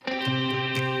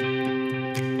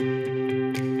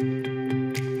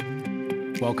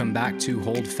Welcome back to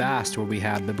Hold Fast, where we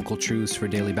have biblical truths for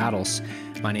daily battles.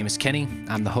 My name is Kenny.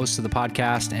 I'm the host of the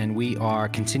podcast, and we are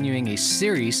continuing a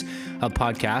series of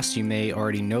podcasts. You may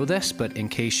already know this, but in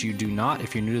case you do not,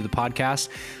 if you're new to the podcast,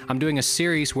 I'm doing a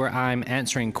series where I'm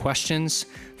answering questions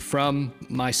from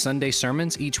my Sunday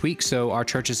sermons each week. So our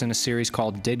church is in a series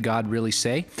called Did God Really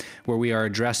Say?, where we are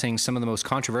addressing some of the most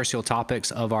controversial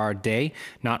topics of our day.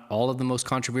 Not all of the most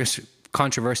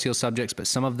controversial subjects, but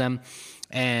some of them.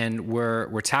 And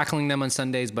we're tackling them on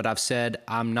Sundays, but I've said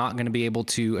I'm not going to be able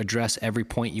to address every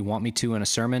point you want me to in a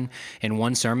sermon, in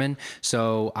one sermon.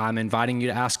 So I'm inviting you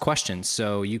to ask questions.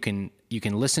 So you can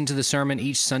listen to the sermon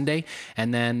each Sunday,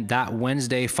 and then that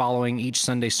Wednesday following each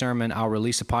Sunday sermon, I'll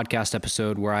release a podcast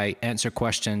episode where I answer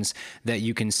questions that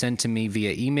you can send to me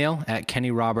via email at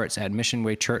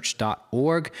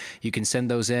kennyroberts@missionwaychurch.org. You can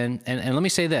send those in. And let me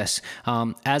say this,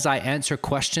 as I answer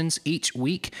questions each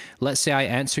week, let's say I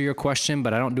answer your question,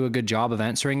 but I don't do a good job of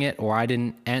answering it, or I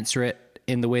didn't answer it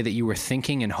in the way that you were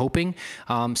thinking and hoping,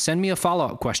 send me a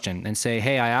follow-up question and say,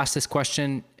 hey, I asked this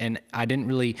question and I didn't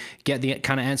really get the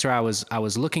kind of answer I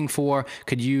was looking for.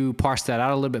 Could you parse that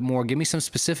out a little bit more? Give me some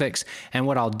specifics. And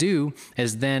what I'll do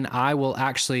is then I will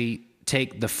actually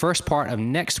take the first part of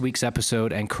next week's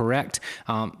episode and correct,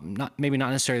 maybe not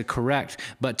necessarily correct,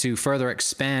 but to further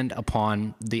expand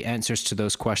upon the answers to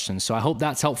those questions. So I hope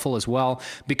that's helpful as well,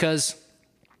 because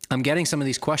I'm getting some of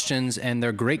these questions and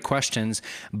they're great questions,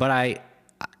 but I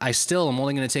still am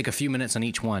only going to take a few minutes on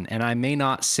each one. And I may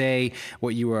not say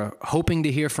what you were hoping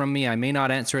to hear from me. I may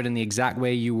not answer it in the exact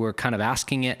way you were kind of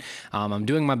asking it. I'm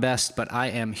doing my best, but I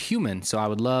am human. So I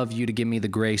would love you to give me the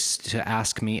grace to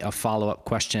ask me a follow-up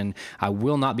question. I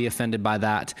will not be offended by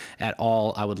that at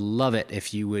all. I would love it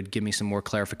if you would give me some more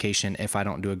clarification if I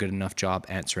don't do a good enough job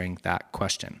answering that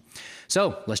question.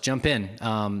 So let's jump in.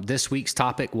 This week's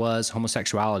topic was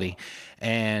homosexuality.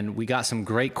 And we got some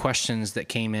great questions that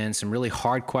came in, some really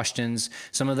hard questions.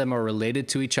 Some of them are related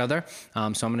to each other. So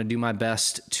I'm going to do my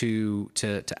best to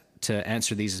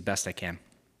answer these as best I can.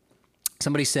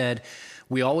 Somebody said,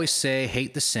 we always say,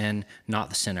 hate the sin, not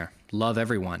the sinner. Love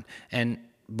everyone. And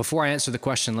before I answer the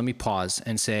question, let me pause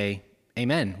and say,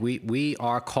 amen. We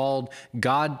are called,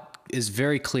 God is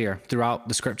very clear throughout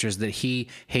the scriptures that he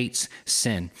hates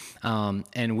sin.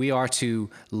 And we are to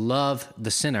love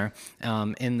the sinner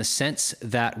in the sense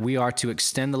that we are to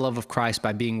extend the love of Christ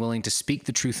by being willing to speak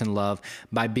the truth in love,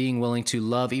 by being willing to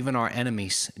love even our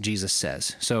enemies, Jesus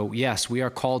says. So yes, we are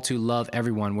called to love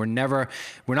everyone. We're not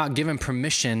given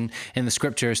permission in the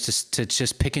scriptures to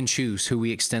just pick and choose who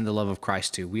we extend the love of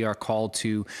Christ to. We are called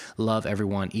to love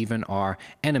everyone, even our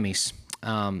enemies.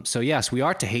 So yes, we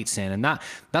are to hate sin. And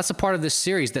that's a part of this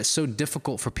series that's so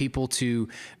difficult for people to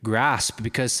grasp,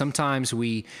 because sometimes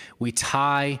we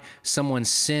tie someone's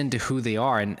sin to who they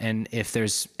are. And if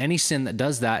there's any sin that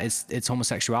does that, it's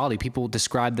homosexuality. People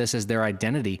describe this as their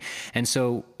identity. And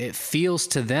so it feels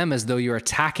to them as though you're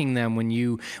attacking them when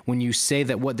you say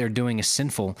that what they're doing is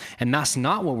sinful. And that's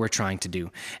not what we're trying to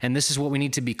do. And this is what we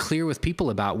need to be clear with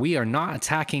people about. We are not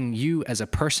attacking you as a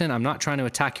person. I'm not trying to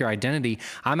attack your identity.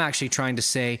 I'm actually trying to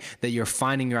say that you're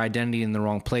finding your identity in the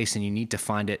wrong place and you need to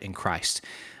find it in Christ.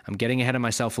 I'm getting ahead of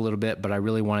myself a little bit, but I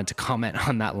really wanted to comment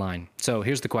on that line. So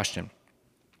here's the question.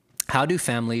 How do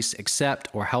families accept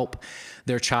or help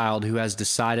their child who has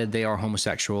decided they are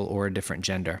homosexual or a different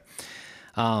gender?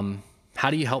 How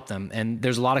do you help them? And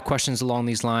there's a lot of questions along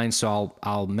these lines, so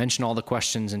I'll mention all the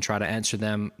questions and try to answer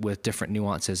them with different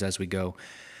nuances as we go.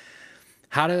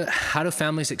 How do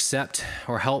families accept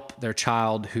or help their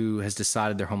child who has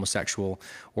decided they're homosexual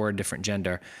or a different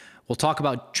gender? We'll talk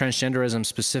about transgenderism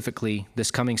specifically this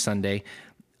coming Sunday.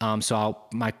 So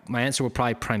my answer will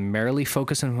probably primarily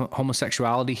focus on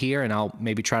homosexuality here, and I'll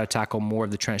maybe try to tackle more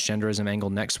of the transgenderism angle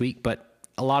next week. But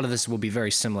a lot of this will be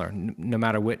very similar, no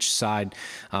matter which side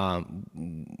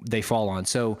they fall on.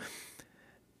 So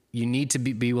you need to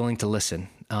be willing to listen.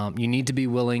 You need to be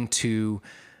willing to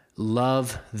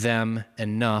love them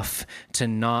enough to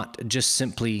not just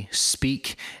simply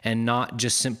speak and not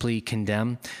just simply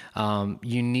condemn.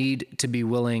 You need to be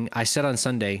willing. I said on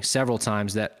Sunday several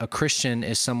times that a Christian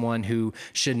is someone who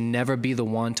should never be the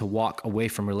one to walk away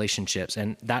from relationships.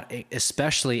 And that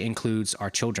especially includes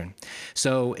our children.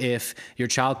 So if your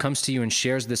child comes to you and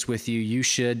shares this with you, you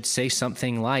should say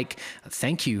something like,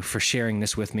 thank you for sharing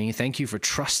this with me. Thank you for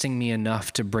trusting me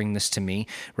enough to bring this to me,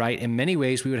 right? In many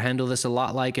ways, we would handle this a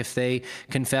lot like if they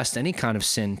confessed any kind of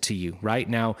sin to you, right?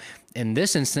 Now, in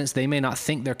this instance, they may not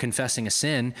think they're confessing a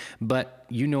sin, but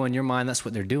you know in your mind that's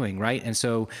what they're doing, right? And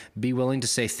so be willing to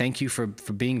say thank you for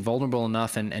being vulnerable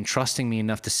enough and trusting me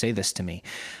enough to say this to me.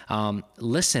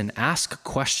 Listen, ask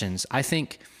questions. I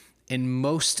think in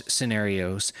most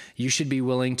scenarios, you should be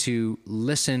willing to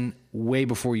listen way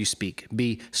before you speak.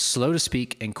 Be slow to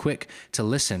speak and quick to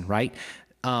listen, right?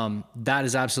 That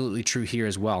is absolutely true here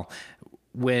as well.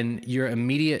 When your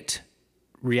immediate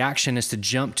reaction is to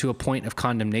jump to a point of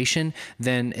condemnation,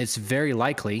 then it's very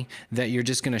likely that you're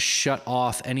just going to shut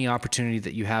off any opportunity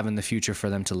that you have in the future for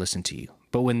them to listen to you.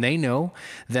 But when they know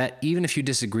that even if you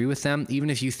disagree with them, even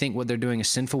if you think what they're doing is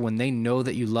sinful, when they know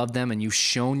that you love them and you've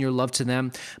shown your love to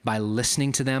them by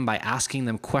listening to them, by asking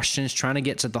them questions, trying to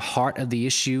get to the heart of the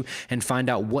issue and find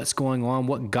out what's going on,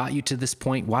 what got you to this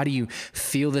point, why do you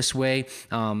feel this way,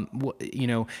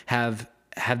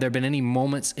 have there been any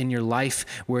moments in your life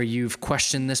where you've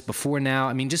questioned this before now?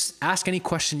 I mean, just ask any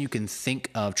question you can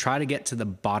think of. Try to get to the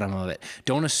bottom of it.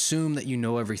 Don't assume that you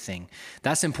know everything.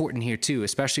 That's important here too,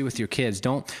 especially with your kids.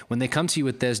 When they come to you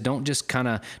with this, don't just kind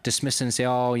of dismiss it and say,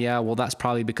 oh yeah, well that's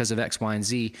probably because of X, Y, and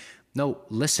Z. No,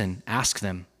 listen, ask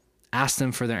them. Ask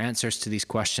them for their answers to these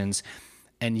questions.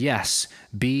 And yes,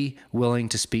 be willing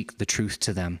to speak the truth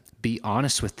to them. Be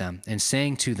honest with them and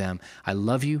saying to them, I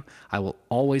love you. I will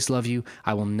always love you.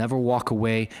 I will never walk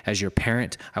away as your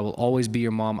parent. I will always be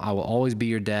your mom. I will always be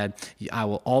your dad. I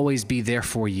will always be there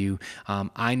for you.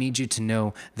 I need you to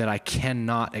know that I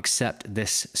cannot accept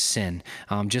this sin.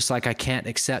 Just like I can't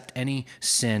accept any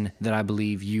sin that I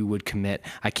believe you would commit.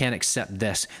 I can't accept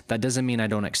this. That doesn't mean I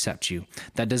don't accept you.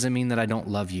 That doesn't mean that I don't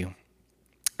love you.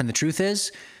 And the truth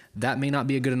is, that may not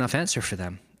be a good enough answer for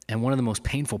them. And one of the most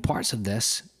painful parts of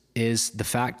this is the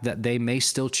fact that they may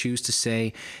still choose to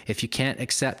say, if you can't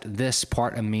accept this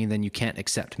part of me, then you can't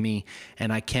accept me.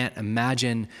 And I can't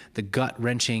imagine the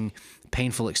gut-wrenching,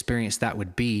 painful experience that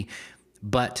would be.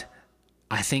 But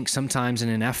I think sometimes in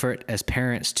an effort as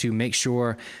parents to make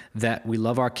sure that we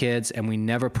love our kids and we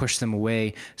never push them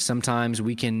away, sometimes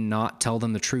we can not tell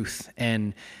them the truth.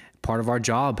 And part of our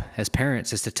job as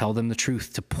parents is to tell them the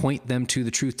truth, to point them to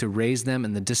the truth, to raise them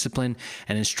in the discipline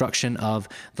and instruction of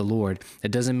the Lord.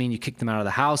 It doesn't mean you kick them out of the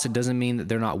house. It doesn't mean that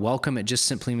they're not welcome. It just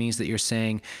simply means that you're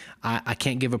saying, I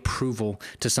can't give approval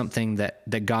to something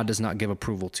that God does not give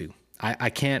approval to. I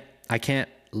can't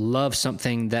love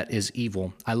something that is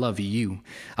evil. I love you.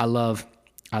 I love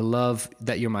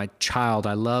that you're my child.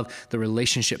 I love the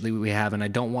relationship that we have, and I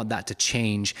don't want that to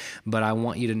change, but I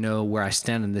want you to know where I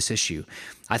stand in this issue.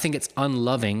 I think it's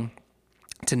unloving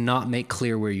to not make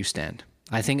clear where you stand.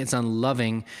 I think it's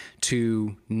unloving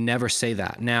to never say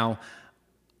that. Now,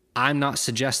 I'm not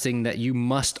suggesting that you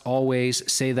must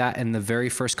always say that in the very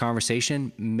first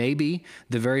conversation. Maybe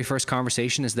the very first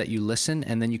conversation is that you listen,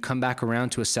 and then you come back around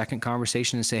to a second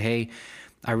conversation and say, hey,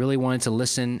 I really wanted to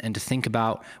listen and to think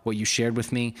about what you shared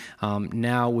with me.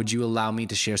 Now, would you allow me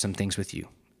to share some things with you?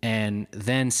 And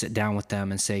then sit down with them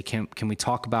and say, can we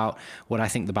talk about what I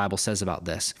think the Bible says about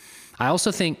this? I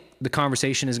also think the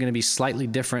conversation is going to be slightly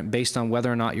different based on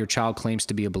whether or not your child claims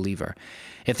to be a believer.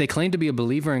 If they claim to be a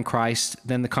believer in Christ,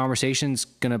 then the conversation's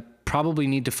going to probably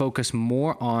need to focus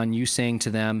more on you saying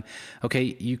to them,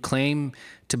 okay, you claim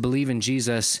to believe in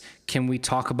Jesus. Can we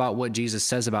talk about what Jesus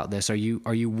says about this? Are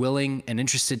you willing and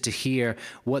interested to hear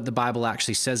what the Bible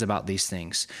actually says about these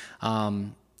things?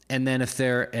 And then if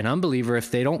they're an unbeliever,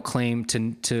 if they don't claim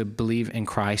to believe in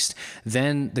Christ,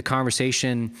 then the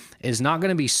conversation is not going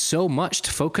to be so much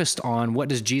focused on what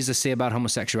does Jesus say about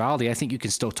homosexuality. I think you can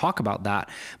still talk about that,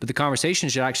 but the conversation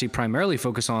should actually primarily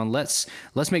focus on let's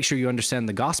make sure you understand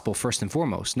the gospel first and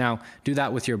foremost. Now, do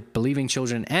that with your believing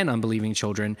children and unbelieving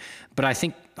children, but I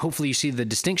think hopefully you see the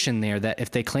distinction there, that if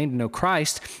they claim to know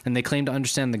Christ and they claim to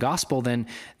understand the gospel, then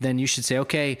you should say,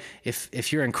 okay,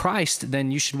 if you're in Christ,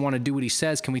 then you should want to do what he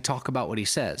says. Can we talk about what he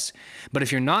says? But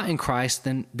if you're not in Christ,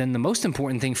 then the most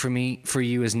important thing for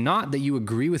you is not that you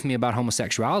agree with me about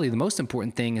homosexuality. The most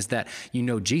important thing is that you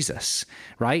know Jesus,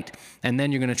 right? And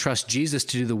then you're going to trust Jesus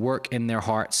to do the work in their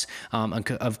hearts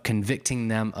of convicting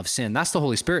them of sin. That's the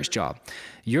Holy Spirit's job.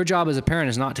 Your job as a parent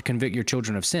is not to convict your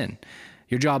children of sin.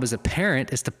 Your job as a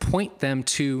parent is to point them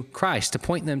to Christ, to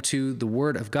point them to the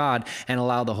Word of God and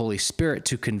allow the Holy Spirit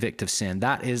to convict of sin.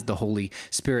 That is the Holy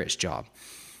Spirit's job.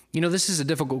 You know, this is a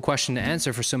difficult question to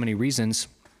answer for so many reasons.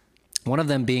 One of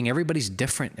them being everybody's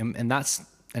different, and that's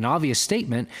an obvious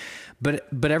statement,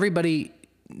 but everybody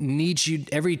needs you.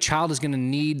 Every child is going to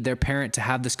need their parent to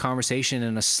have this conversation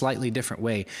in a slightly different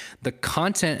way. The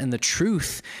content and the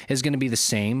truth is going to be the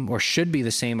same, or should be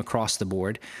the same across the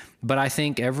board. But I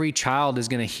think every child is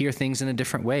going to hear things in a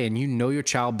different way, and you know your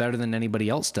child better than anybody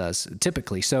else does,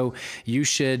 typically. So you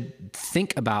should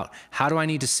think about, how do I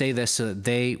need to say this so that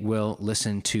they will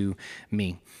listen to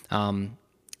me?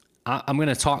 I'm going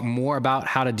to talk more about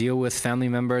how to deal with family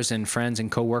members and friends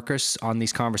and coworkers on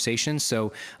these conversations.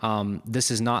 So this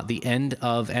is not the end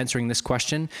of answering this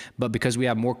question, but because we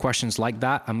have more questions like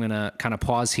that, I'm going to kind of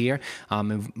pause here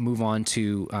and move on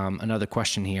to another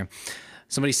question here.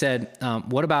 Somebody said,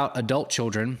 what about adult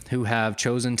children who have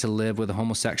chosen to live with a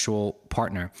homosexual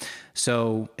partner?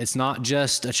 So it's not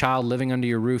just a child living under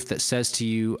your roof that says to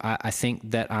you, I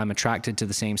think that I'm attracted to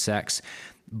the same sex,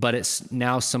 but it's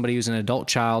now somebody who's an adult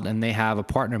child and they have a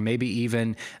partner. Maybe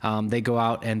even they go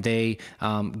out and they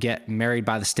get married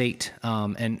by the state.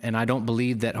 And I don't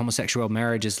believe that homosexual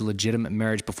marriage is legitimate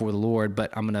marriage before the Lord,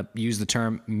 but I'm going to use the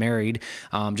term married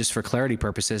just for clarity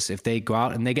purposes. If they go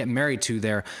out and they get married to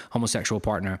their homosexual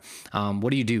partner, what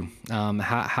do you do?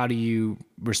 How do you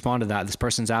respond to that? This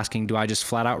person's asking, do I just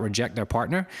flat out reject their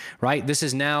partner, right? This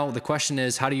is now, the question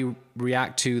is, how do you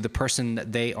react to the person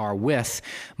that they are with?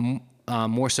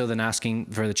 More so than asking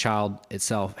for the child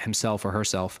itself, himself or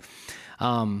herself.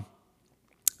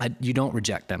 You don't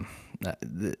reject them.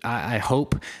 I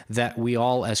hope that we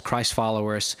all, as Christ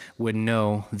followers, would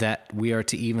know that we are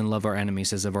to even love our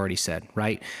enemies, as I've already said,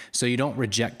 right? So you don't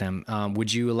reject them.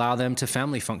 Would you allow them to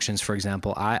family functions, for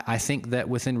example? I think that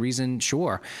within reason,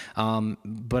 sure.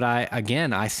 But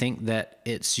I think that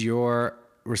it's your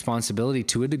responsibility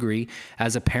to a degree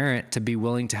as a parent to be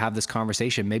willing to have this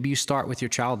conversation. Maybe you start with your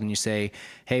child and you say,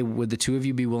 hey, would the two of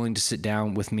you be willing to sit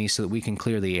down with me so that we can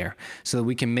clear the air, so that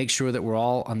we can make sure that we're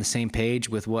all on the same page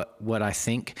with what I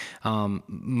think.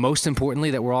 Most importantly,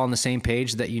 that we're all on the same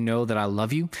page, that you know that I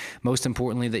love you. Most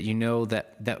importantly, that you know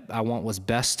that I want what's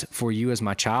best for you as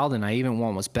my child, and I even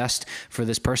want what's best for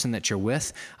this person that you're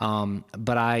with.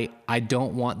 But I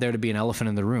don't want there to be an elephant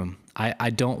in the room.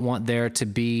 I don't want there to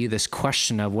be this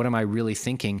question of what am I really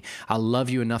thinking? I love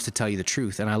you enough to tell you the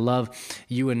truth. And I love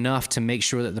you enough to make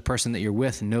sure that the person that you're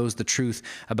with knows the truth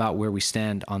about where we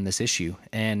stand on this issue.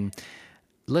 And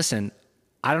listen,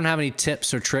 I don't have any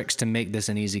tips or tricks to make this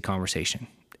an easy conversation.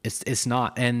 It's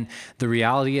not. And the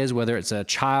reality is, whether it's a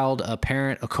child, a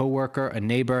parent, a coworker, a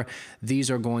neighbor,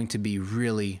 these are going to be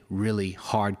really, really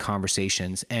hard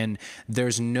conversations. And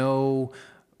there's no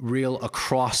real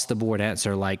across the board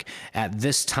answer, like at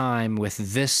this time with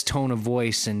this tone of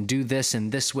voice and do this in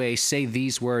this way, say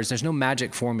these words. There's no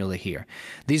magic formula here.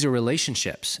 These are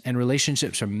relationships, and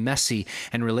relationships are messy,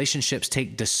 and relationships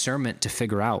take discernment to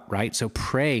figure out, right? So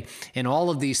pray in all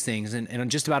of these things, and on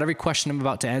just about every question I'm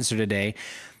about to answer today,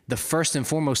 the first and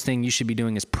foremost thing you should be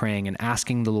doing is praying and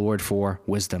asking the Lord for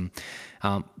wisdom.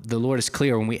 The Lord is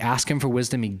clear. When we ask him for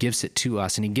wisdom, he gives it to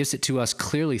us, and he gives it to us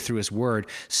clearly through his word.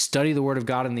 Study the word of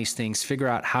God in these things. Figure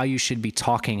out how you should be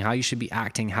talking, how you should be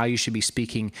acting, how you should be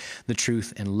speaking the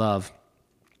truth in love.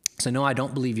 So no, I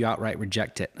don't believe you outright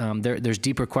reject it. There's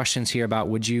deeper questions here about,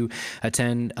 would you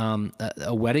attend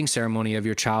a wedding ceremony of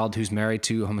your child who's married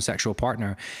to a homosexual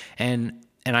partner? And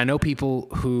I know people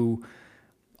who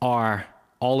are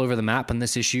all over the map on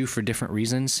this issue for different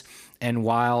reasons. And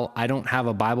while I don't have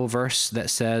a Bible verse that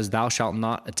says thou shalt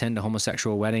not attend a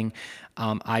homosexual wedding,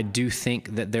 I do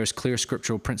think that there's clear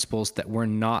scriptural principles that we're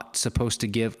not supposed to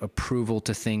give approval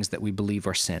to things that we believe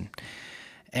are sin.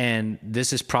 And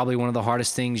this is probably one of the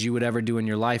hardest things you would ever do in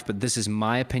your life, but this is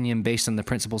my opinion based on the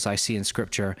principles I see in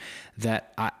scripture,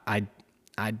 that I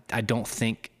don't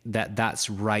think that that's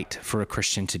right for a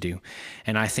Christian to do.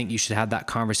 And I think you should have that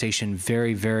conversation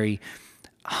very, very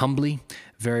humbly,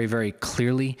 very, very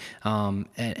clearly,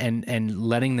 and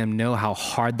letting them know how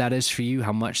hard that is for you,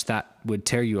 how much that would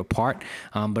tear you apart.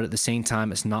 But at the same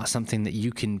time, it's not something that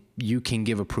you can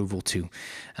give approval to.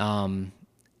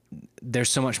 There's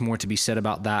so much more to be said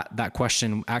about that. That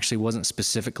question actually wasn't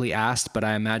specifically asked, but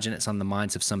I imagine it's on the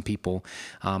minds of some people.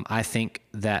 I think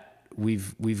that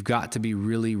we've got to be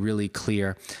really, really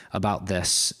clear about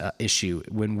this issue.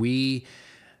 When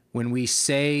we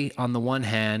say, on the one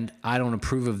hand, I don't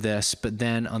approve of this, but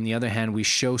then on the other hand, we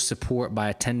show support by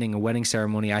attending a wedding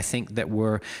ceremony, I think that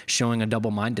we're showing a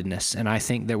double-mindedness. And I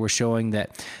think that we're showing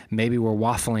that maybe we're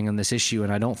waffling on this issue,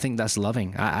 and I don't think that's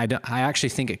loving. I actually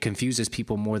think it confuses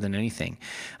people more than anything.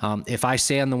 If I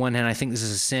say on the one hand, I think this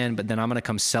is a sin, but then I'm going to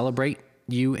come celebrate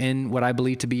you in what I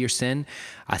believe to be your sin,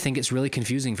 I think it's really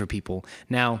confusing for people.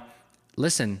 Now,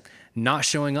 listen, not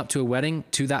showing up to a wedding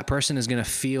to that person is going to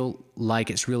feel like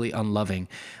it's really unloving.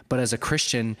 But as a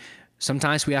Christian,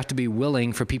 sometimes we have to be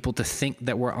willing for people to think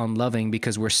that we're unloving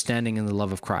because we're standing in the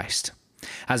love of Christ.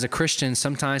 As a Christian,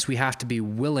 sometimes we have to be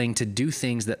willing to do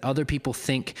things that other people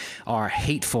think are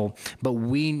hateful, but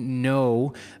we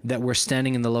know that we're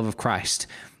standing in the love of Christ.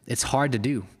 It's hard to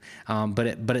do,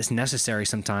 but it's necessary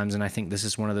sometimes, and I think this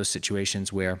is one of those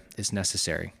situations where it's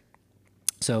necessary.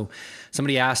 So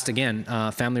somebody asked again,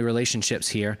 family relationships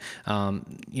here.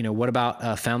 What about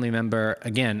a family member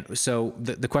again? So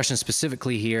the question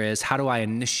specifically here is, how do I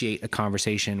initiate a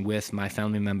conversation with my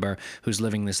family member who's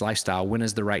living this lifestyle? When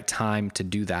is the right time to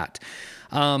do that?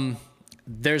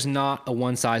 There's not a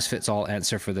one size fits all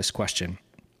answer for this question.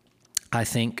 I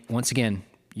think once again,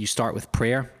 you start with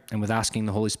prayer and with asking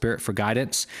the Holy Spirit for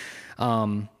guidance.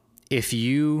 If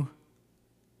you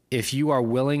are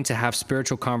willing to have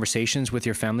spiritual conversations with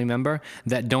your family member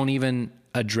that don't even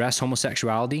address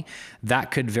homosexuality,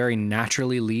 that could very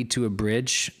naturally lead to a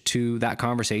bridge to that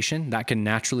conversation. That can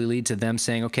naturally lead to them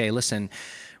saying, okay, listen,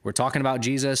 we're talking about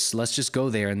Jesus. Let's just go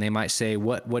there. And they might say,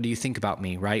 what do you think about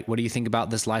me, right? What do you think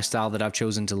about this lifestyle that I've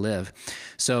chosen to live?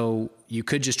 So you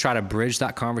could just try to bridge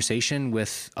that conversation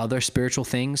with other spiritual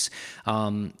things.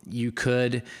 You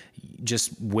could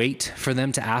just wait for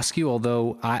them to ask you,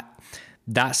 although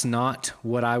that's not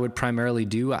what I would primarily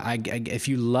do. If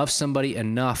you love somebody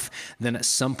enough, then at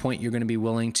some point you're going to be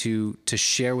willing to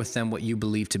share with them what you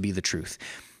believe to be the truth.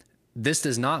 This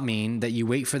does not mean that you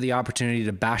wait for the opportunity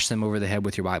to bash them over the head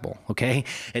with your Bible, okay?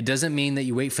 It doesn't mean that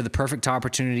you wait for the perfect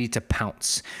opportunity to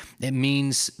pounce. It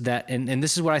means that, and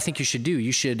this is what I think you should do.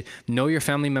 You should know your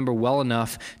family member well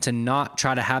enough to not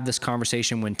try to have this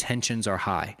conversation when tensions are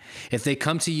high. If they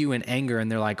come to you in anger and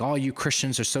they're like, oh, you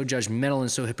Christians are so judgmental and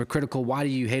so hypocritical, why do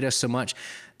you hate us so much?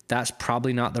 That's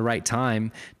probably not the right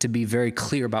time to be very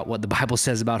clear about what the Bible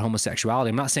says about homosexuality.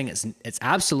 I'm not saying it's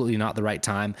absolutely not the right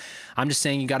time. I'm just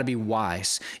saying you got to be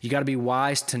wise. You got to be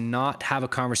wise to not have a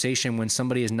conversation when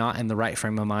somebody is not in the right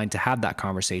frame of mind to have that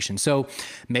conversation. So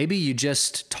maybe you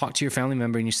just talk to your family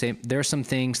member and you say, there are some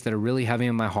things that are really heavy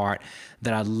in my heart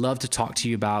that I'd love to talk to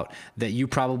you about, that you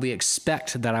probably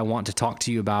expect that I want to talk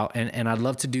to you about. And I'd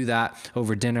love to do that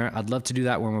over dinner. I'd love to do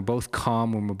that when we're both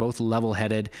calm, when we're both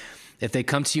level-headed. If they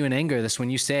come to you in anger, that's when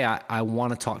you say, I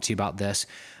want to talk to you about this,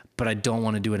 but I don't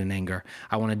want to do it in anger.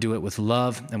 I want to do it with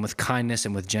love and with kindness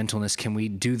and with gentleness. Can we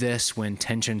do this when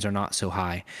tensions are not so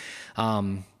high?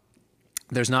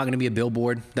 There's not going to be a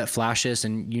billboard that flashes,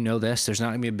 and you know this. There's not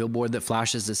going to be a billboard that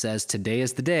flashes that says, today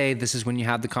is the day. This is when you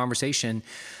have the conversation.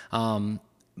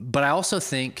 But I also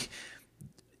think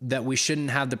that we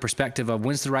shouldn't have the perspective of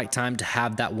when's the right time to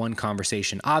have that one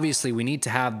conversation. Obviously, we need to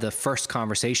have the first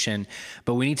conversation,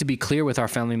 but we need to be clear with our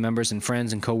family members and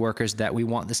friends and coworkers that we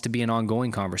want this to be an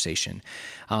ongoing conversation.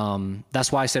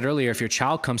 That's why I said earlier, if your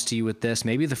child comes to you with this,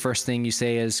 maybe the first thing you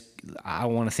say is, I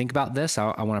want to think about this.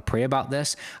 I want to pray about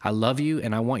this. I love you,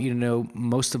 and I want you to know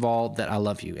most of all that I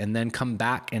love you, and then come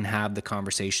back and have the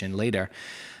conversation later.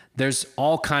 There's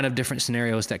all kind of different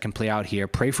scenarios that can play out here.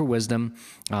 Pray for wisdom.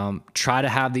 Try to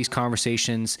have these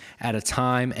conversations at a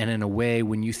time and in a way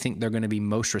when you think they're going to be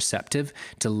most receptive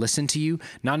to listen to you.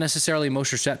 Not necessarily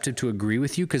most receptive to agree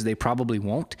with you, because they probably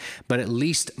won't, but at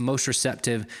least most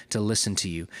receptive to listen to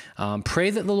you. Pray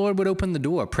that the Lord would open the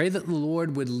door. Pray that the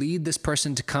Lord would lead this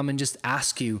person to come and just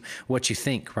ask you what you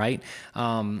think, right?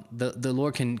 The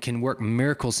Lord can work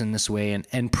miracles in this way,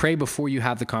 and pray before you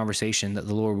have the conversation that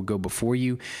the Lord would go before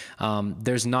you.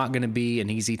 There's not going to be an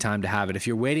easy time to have it. If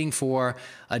you're waiting for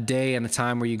a day and a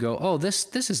time where you go, oh,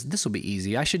 this will be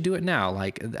easy, I should do it now,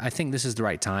 like I think this is the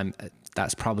right time,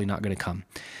 that's probably not going to come.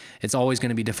 It's always going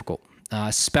to be difficult,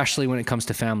 especially when it comes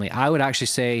to family. I would actually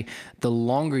say the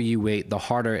longer you wait, the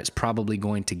harder it's probably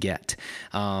going to get.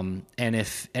 And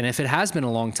if it has been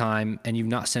a long time and you've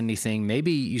not said anything,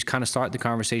 maybe you kind of start the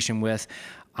conversation with,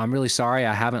 I'm really sorry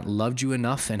I haven't loved you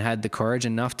enough and had the courage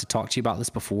enough to talk to you about this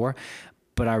before,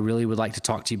 but I really would like to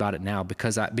talk to you about it now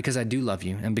because I do love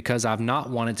you, and because I've not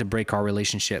wanted to break our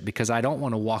relationship, because I don't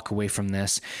want to walk away from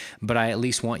this, but I at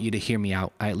least want you to hear me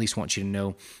out. I at least want you to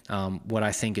know what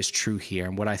I think is true here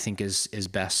and what I think is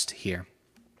best here.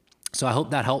 So I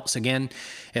hope that helps. Again,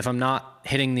 if I'm not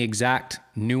hitting the exact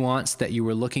nuance that you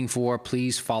were looking for,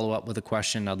 please follow up with a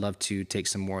question. I'd love to take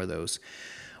some more of those.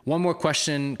 One more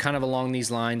question kind of along these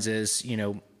lines is,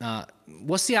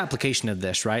 what's the application of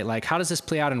this, right? Like, how does this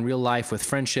play out in real life with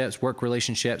friendships, work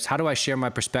relationships? How do I share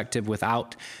my perspective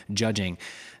without judging?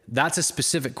 That's a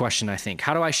specific question, I think.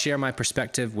 How do I share my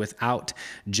perspective without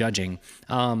judging?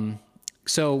 I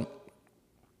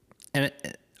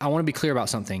want to be clear about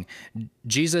something.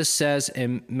 Jesus says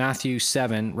in Matthew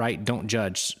 7, right, don't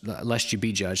judge lest you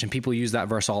be judged. And people use that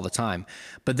verse all the time.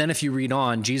 But then if you read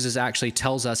on, Jesus actually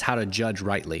tells us how to judge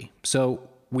rightly. So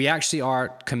we actually are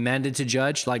commanded to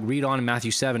judge. Like, read on in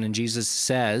Matthew 7, and Jesus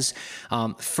says,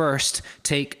 first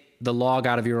take the log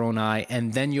out of your own eye,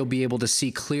 and then you'll be able to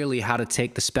see clearly how to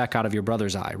take the speck out of your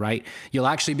brother's eye, right? You'll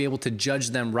actually be able to judge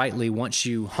them rightly once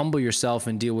you humble yourself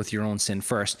and deal with your own sin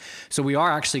first. So we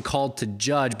are actually called to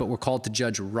judge, but we're called to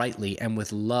judge rightly and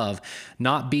with love,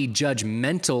 not be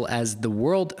judgmental as the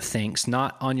world thinks,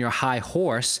 not on your high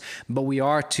horse, but we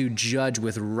are to judge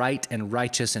with right and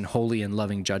righteous and holy and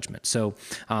loving judgment. So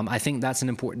I think that's an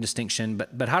important distinction.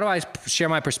 But how do I share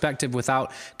my perspective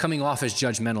without coming off as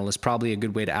judgmental is probably a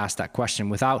good way to ask that question,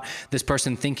 without this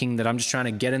person thinking that I'm just trying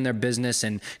to get in their business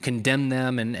and condemn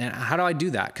them. And how do I do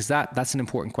that? Because that's an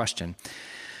important question.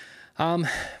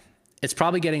 It's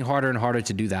probably getting harder and harder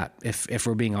to do that if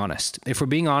we're being honest. If we're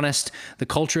being honest, the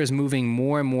culture is moving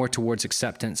more and more towards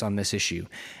acceptance on this issue,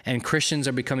 and Christians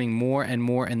are becoming more and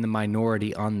more in the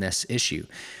minority on this issue.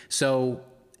 So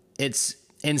it's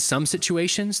in some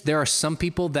situations, there are some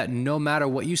people that no matter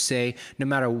what you say, no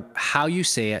matter how you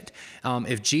say it,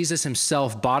 if Jesus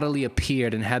himself bodily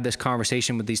appeared and had this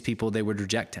conversation with these people, they would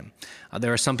reject him.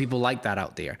 There are some people like that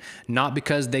out there, not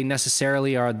because they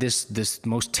necessarily are this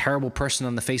most terrible person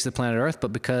on the face of the planet Earth,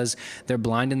 but because they're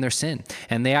blind in their sin.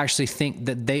 And they actually think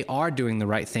that they are doing the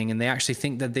right thing, and they actually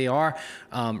think that they are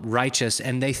righteous,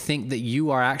 and they think that you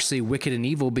are actually wicked and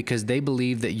evil because they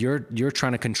believe that you're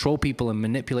trying to control people and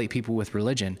manipulate people with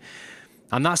religion.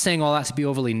 I'm not saying all that to be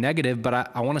overly negative,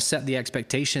 but I want to set the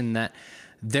expectation that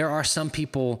there are some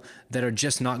people that are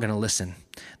just not going to listen.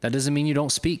 That doesn't mean you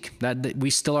don't speak. That we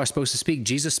still are supposed to speak.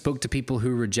 Jesus spoke to people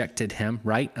who rejected him,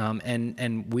 right?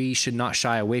 And we should not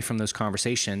shy away from those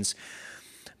conversations.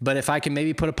 But if I can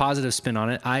maybe put a positive spin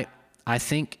on it, I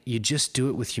think you just do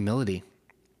it with humility.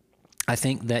 I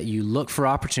think that you look for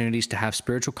opportunities to have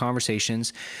spiritual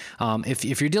conversations.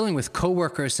 If you're dealing with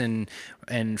coworkers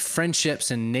and friendships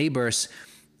and neighbors,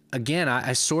 again,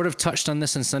 I sort of touched on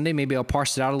this on Sunday. Maybe I'll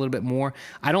parse it out a little bit more.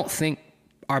 I don't think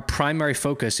our primary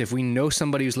focus, if we know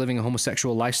somebody who's living a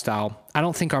homosexual lifestyle, I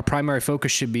don't think our primary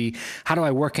focus should be, how do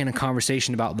I work in a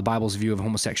conversation about the Bible's view of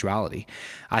homosexuality?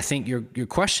 I think your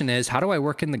question is, how do I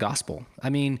work in the gospel? I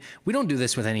mean, we don't do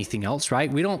this with anything else, right?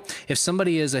 If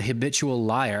somebody is a habitual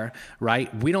liar,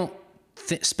 right, we don't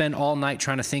spend all night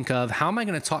trying to think of, how am I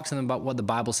going to talk to them about what the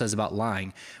Bible says about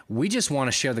lying? We just want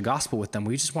to share the gospel with them.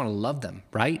 We just want to love them,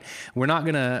 right? We're not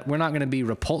going to be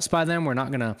repulsed by them. We're not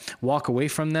going to walk away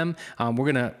from them.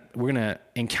 We're going to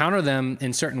encounter them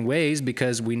in certain ways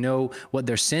because we know what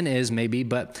their sin is maybe,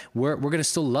 but we're going to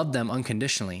still love them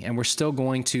unconditionally, and we're still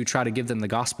going to try to give them the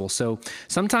gospel. So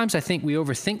sometimes I think we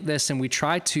overthink this and we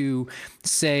try to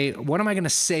say, what am I going to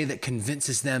say that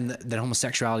convinces them that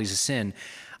homosexuality is a sin?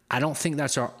 I don't think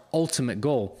that's our ultimate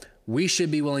goal. We should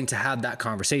be willing to have that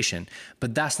conversation,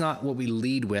 but that's not what we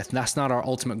lead with. That's not our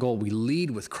ultimate goal. We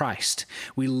lead with Christ.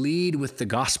 We lead with the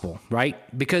gospel, right?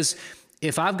 Because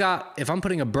if I'm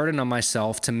putting a burden on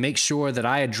myself to make sure that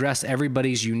I address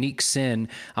everybody's unique sin,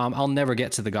 I'll never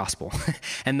get to the gospel.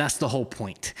 And that's the whole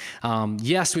point.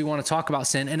 Yes, we want to talk about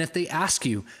sin. And if they ask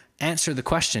you, answer the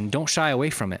question. Don't shy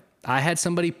away from it. I had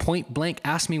somebody point blank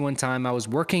ask me one time, I was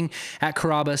working at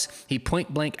Carrabba's. He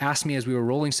point blank asked me as we were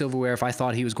rolling silverware if I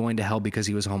thought he was going to hell because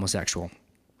he was homosexual.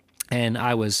 And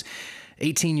I was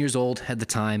 18 years old at the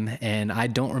time, and I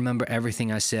don't remember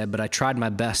everything I said, but I tried my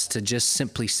best to just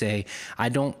simply say, I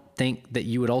don't think that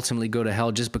you would ultimately go to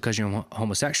hell just because you're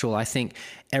homosexual. I think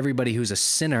everybody who's a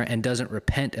sinner and doesn't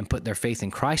repent and put their faith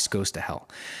in Christ goes to hell.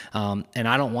 And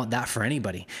I don't want that for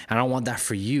anybody. I don't want that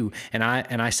for you. And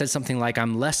I said something like,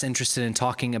 I'm less interested in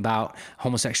talking about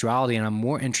homosexuality, and I'm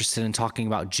more interested in talking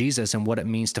about Jesus and what it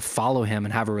means to follow him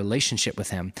and have a relationship with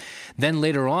him. Then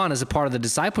later on, as a part of the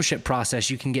discipleship process,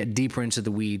 you can get deeper into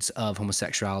the weeds of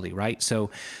homosexuality, right?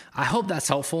 So I hope that's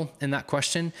helpful in that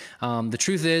question. The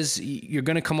truth is, you're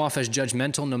going to come off as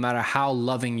judgmental no matter how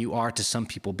loving you are to some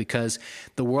people, because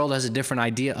the world has a different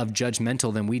idea of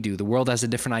judgmental than we do. The world has a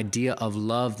different idea of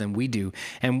love than we do,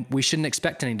 and we shouldn't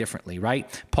expect any differently, right?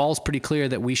 Paul's pretty clear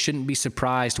that we shouldn't be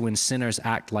surprised when sinners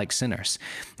act like sinners.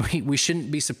 We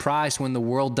shouldn't be surprised when the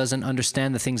world doesn't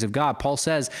understand the things of God. Paul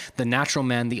says the natural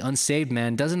man, the unsaved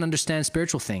man, doesn't understand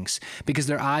spiritual things because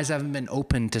their eyes haven't been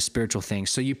opened to spiritual things.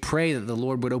 So you pray that the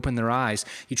Lord would open their eyes.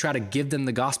 You try to give them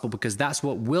the gospel because that's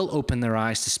what will open their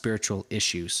eyes to spiritual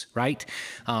issues, right?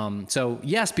 So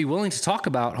yes, be willing to talk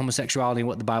about homosexuality and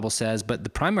what the Bible says, but the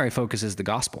primary focus is the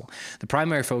gospel. The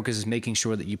primary focus is making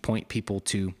sure that you point people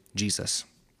to Jesus.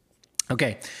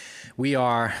 Okay, we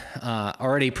are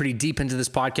already pretty deep into this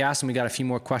podcast, and we got a few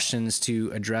more questions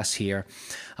to address here.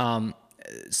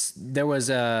 there was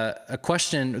a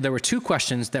question. There were two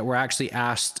questions that were actually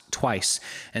asked twice,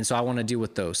 and so I want to deal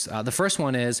with those. The first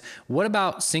one is, what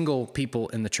about single people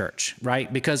in the church,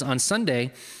 right? Because on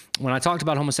Sunday, when I talked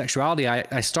about homosexuality,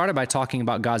 I started by talking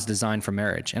about God's design for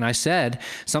marriage. And I said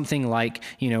something like,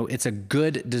 it's a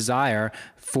good desire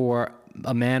for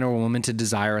a man or a woman to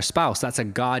desire a spouse. That's a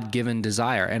God-given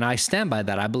desire. And I stand by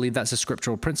that. I believe that's a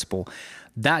scriptural principle.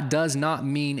 That does not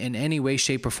mean in any way,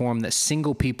 shape, or form that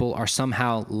single people are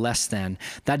somehow less than.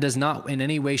 That does not in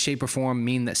any way, shape, or form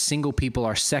mean that single people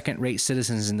are second-rate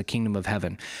citizens in the kingdom of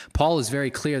heaven. Paul is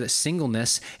very clear that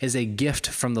singleness is a gift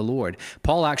from the Lord.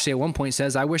 Paul actually at one point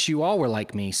says, I wish you all were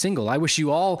like me, single. I wish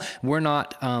you all were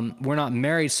not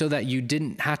married so that you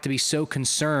didn't have to be so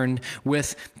concerned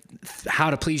with how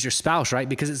to please your spouse, right?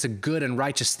 Because it's a good and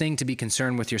righteous thing to be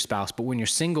concerned with your spouse. But when you're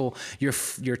single,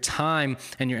 your time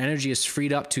and your energy is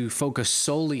freed up to focus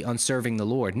solely on serving the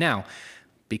Lord. Now,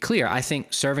 be clear, I think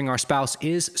serving our spouse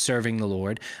is serving the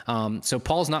Lord. So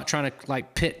Paul's not trying to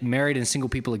pit married and single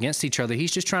people against each other.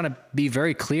 He's just trying to be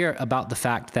very clear about the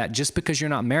fact that just because you're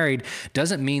not married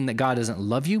doesn't mean that God doesn't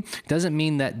love you, doesn't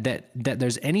mean that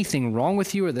there's anything wrong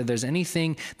with you or that there's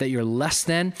anything that you're less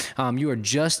than. You are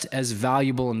just as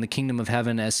valuable in the kingdom of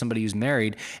heaven as somebody who's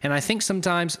married. And I think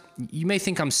sometimes you may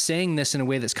think I'm saying this in a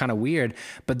way that's kind of weird,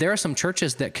 but there are some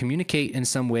churches that communicate in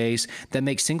some ways that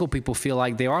make single people feel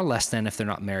like they are less than if they're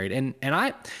not married. And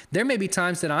there may be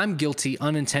times that I'm guilty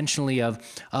unintentionally of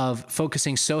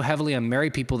focusing so heavily on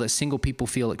married people that single people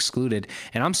feel excluded.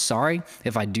 And I'm sorry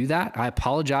if I do that. I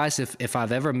apologize if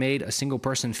I've ever made a single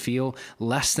person feel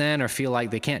less than or feel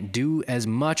like they can't do as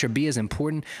much or be as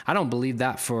important. I don't believe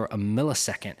that for a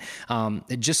millisecond.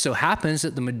 It just so happens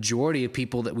that the majority of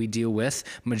people that we deal with,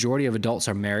 majority of adults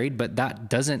are married, but that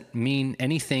doesn't mean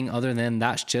anything other than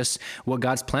that's just what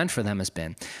God's plan for them has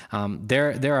been.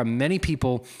 There are many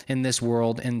people in this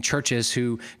world in churches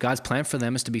who God's plan for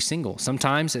them is to be single.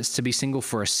 Sometimes it's to be single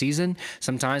for a season.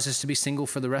 Sometimes it's to be single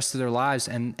for the rest of their lives.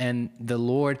 And the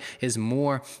Lord is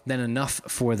more than enough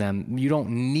for them. You don't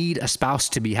need a spouse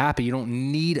to be happy. You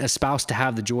don't need a spouse to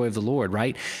have the joy of the Lord,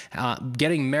 right?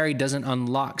 Getting married doesn't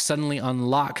suddenly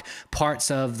unlock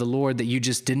parts of the Lord that you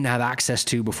just didn't have access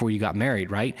to before you got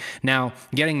married, right? Now,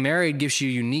 getting married gives you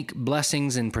unique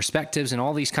blessings and perspectives and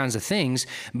all these kinds of things,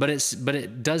 but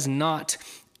it does not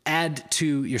add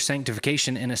to your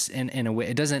sanctification in a way.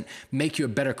 It doesn't make you a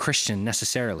better Christian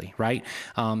necessarily, right?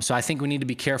 So I think we need to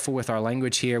be careful with our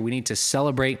language here. We need to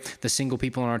celebrate the single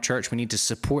people in our church. We need to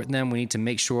support them. We need to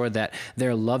make sure that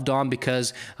they're loved on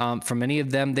because for many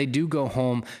of them, they do go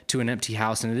home to an empty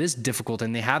house and it is difficult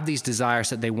and they have these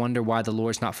desires that they wonder why the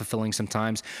Lord's not fulfilling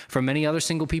sometimes. For many other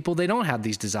single people, they don't have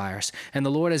these desires and the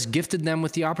Lord has gifted them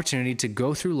with the opportunity to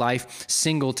go through life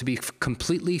single, to be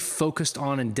completely focused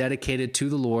on and dedicated to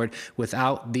the Lord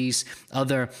without these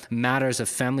other matters of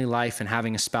family life and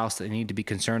having a spouse that they need to be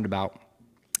concerned about.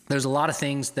 There's a lot of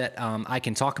things that I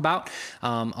can talk about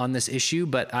on this issue,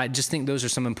 but I just think those are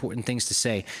some important things to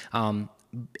say.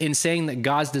 In saying that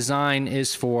God's design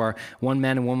is for one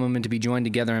man and one woman to be joined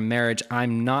together in marriage,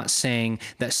 I'm not saying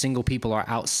that single people are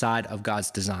outside of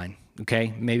God's design.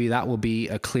 Okay, maybe that will be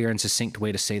a clear and succinct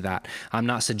way to say that. I'm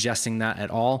not suggesting that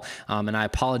at all, and I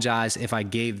apologize if I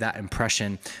gave that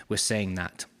impression with saying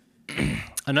that.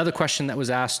 Another question that was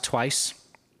asked twice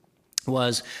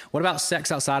was, what about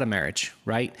sex outside of marriage,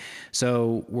 right?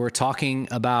 So we're talking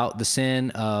about the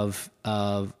sin of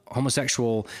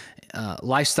homosexual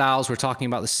lifestyles. We're talking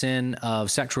about the sin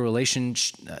of sexual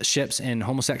relationships and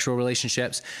homosexual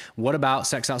relationships. What about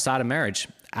sex outside of marriage?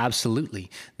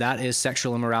 Absolutely. That is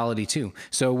sexual immorality too.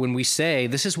 So when we say,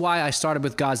 this is why I started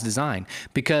with God's design,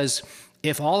 because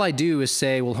if all I do is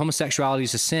say, well, homosexuality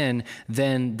is a sin,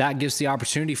 then that gives the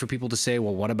opportunity for people to say,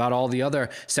 well, what about all the other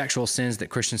sexual sins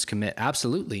that Christians commit?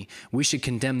 Absolutely. We should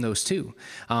condemn those too.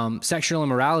 Sexual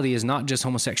immorality is not just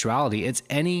homosexuality. It's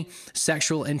any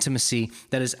sexual intimacy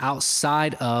that is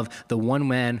outside of the one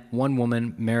man, one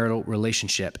woman marital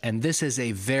relationship. And this is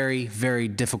a very, very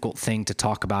difficult thing to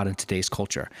talk about in today's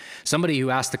culture. Somebody who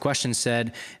asked the question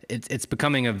said, it's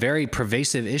becoming a very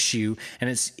pervasive issue and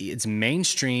it's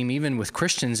mainstream even with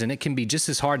Christians, and it can be just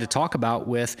as hard to talk about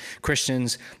with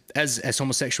Christians as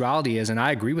homosexuality is, and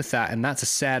I agree with that, and that's a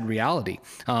sad reality.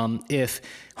 If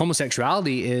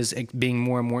homosexuality is being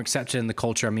more and more accepted in the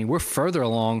culture, I mean, we're further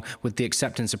along with the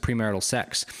acceptance of premarital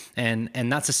sex,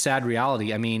 and that's a sad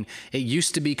reality. I mean, it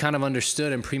used to be kind of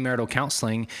understood in premarital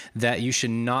counseling that you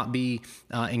should not be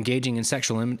engaging in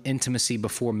sexual intimacy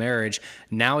before marriage.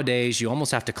 Nowadays, you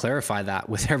almost have to clarify that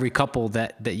with every couple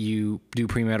that you do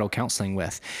premarital counseling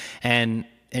with. And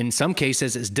in some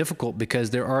cases it's difficult because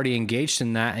they're already engaged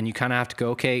in that, and you kind of have to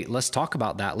go, okay, let's talk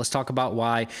about that. Let's talk about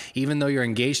why, even though you're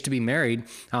engaged to be married,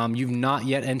 you've not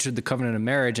yet entered the covenant of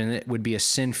marriage, and it would be a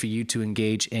sin for you to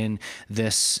engage in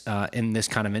this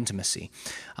kind of intimacy.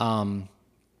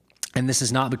 And this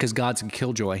is not because God's a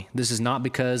killjoy. This is not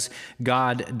because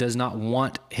God does not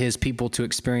want his people to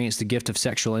experience the gift of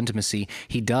sexual intimacy.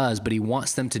 He does, but he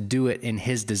wants them to do it in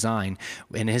his design.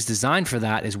 And his design for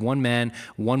that is one man,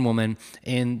 one woman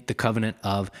in the covenant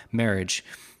of marriage.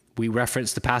 We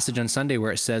referenced the passage on Sunday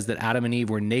where it says that Adam and Eve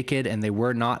were naked and they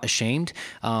were not ashamed.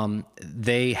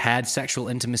 They had sexual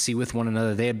intimacy with one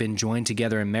another. They had been joined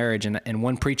together in marriage. And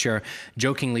one preacher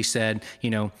jokingly said,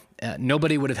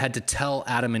 nobody would have had to tell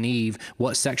Adam and Eve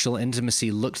what sexual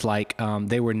intimacy looked like.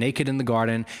 They were naked in the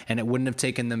garden, and it wouldn't have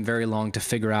taken them very long to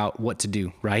figure out what to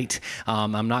do, right?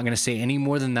 I'm not going to say any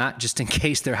more than that, just in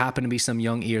case there happen to be some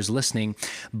young ears listening.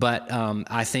 But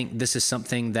I think this is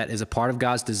something that is a part of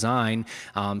God's design.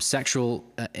 Sexual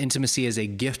intimacy is a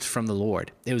gift from the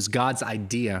Lord. It was God's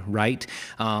idea, right?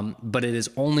 But it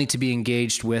is only to be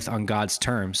engaged with on God's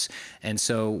terms. And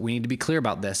so we need to be clear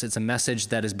about this. It's a message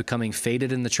that is becoming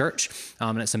faded in the church.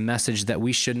 And it's a message that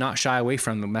we should not shy away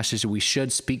from, a message that we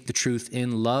should speak the truth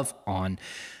in love on.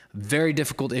 Very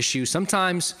difficult issue.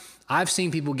 Sometimes I've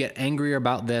seen people get angrier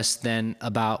about this than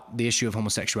about the issue of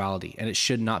homosexuality, and it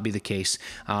should not be the case.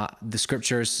 The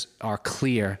scriptures are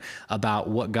clear about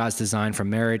what God's design for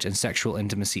marriage and sexual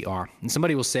intimacy are. And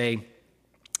somebody will say,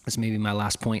 this may be my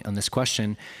last point on this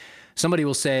question, somebody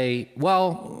will say,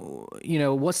 well,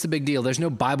 what's the big deal? There's no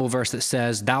Bible verse that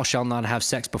says thou shalt not have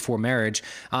sex before marriage.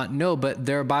 No, but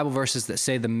there are Bible verses that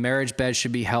say the marriage bed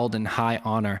should be held in high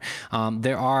honor.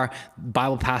 There are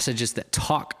Bible passages that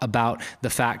talk about the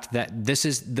fact that this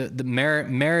is the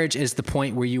marriage is the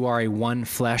point where you are a one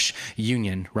flesh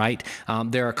union, right?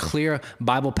 There are clear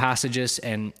Bible passages,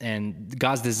 and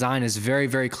God's design is very,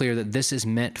 very clear that this is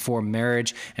meant for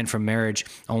marriage and for marriage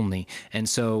only. And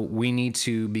so we need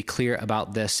to be clear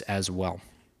about this as well.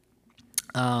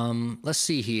 Let's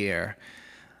see here.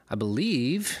 I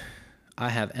believe I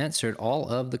have answered all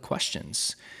of the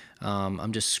questions.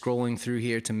 I'm just scrolling through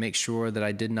here to make sure that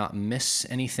I did not miss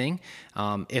anything.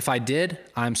 If I did,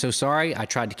 I'm so sorry. I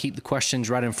tried to keep the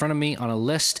questions right in front of me on a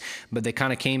list, but they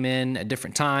kind of came in at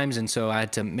different times, and so I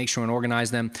had to make sure and organize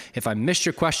them. If I missed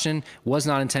your question, was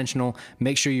not intentional,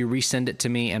 make sure you resend it to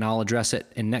me, and I'll address it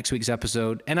in next week's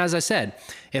episode. And as I said,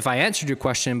 if I answered your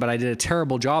question, but I did a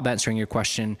terrible job answering your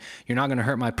question, you're not going to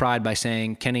hurt my pride by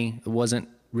saying, Kenny, it wasn't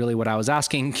really what I was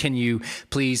asking. Can you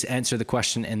please answer the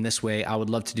question in this way? I would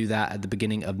love to do that at the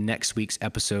beginning of next week's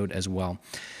episode as well.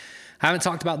 I haven't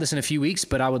talked about this in a few weeks,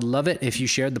 but I would love it if you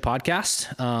shared the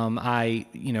podcast. I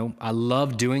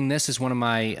love doing this. It's one of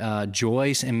my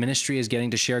joys in ministry, is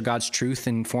getting to share God's truth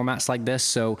in formats like this.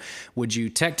 So would you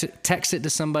text it to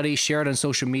somebody, share it on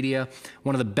social media?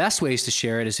 One of the best ways to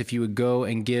share it is if you would go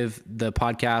and give the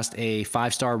podcast a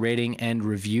 5-star rating and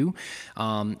review.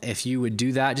 If you would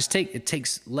do that, it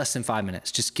takes less than 5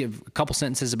 minutes. Just give a couple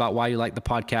sentences about why you like the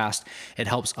podcast. It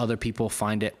helps other people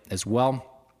find it as well.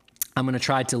 I'm going to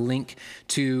try to link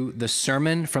to the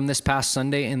sermon from this past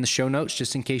Sunday in the show notes,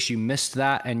 just in case you missed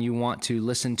that and you want to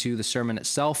listen to the sermon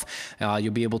itself.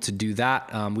 You'll be able to do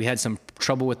that. We had some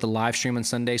trouble with the live stream on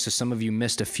Sunday, so some of you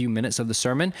missed a few minutes of the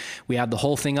sermon. We have the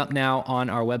whole thing up now on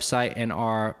our website and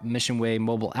our Mission Way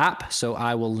mobile app, so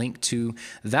I will link to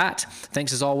that.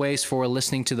 Thanks as always for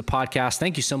listening to the podcast.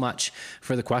 Thank you so much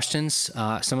for the questions.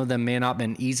 Some of them may not have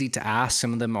been easy to ask.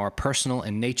 Some of them are personal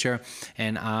in nature,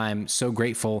 and I'm so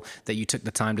grateful that you took the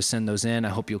time to send those in. I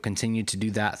hope you'll continue to do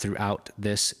that throughout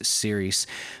this series.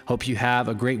 Hope you have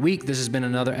a great week. This has been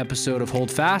another episode of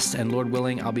Hold Fast, and Lord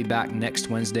willing, I'll be back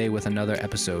next Wednesday with another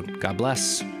episode. God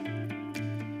bless.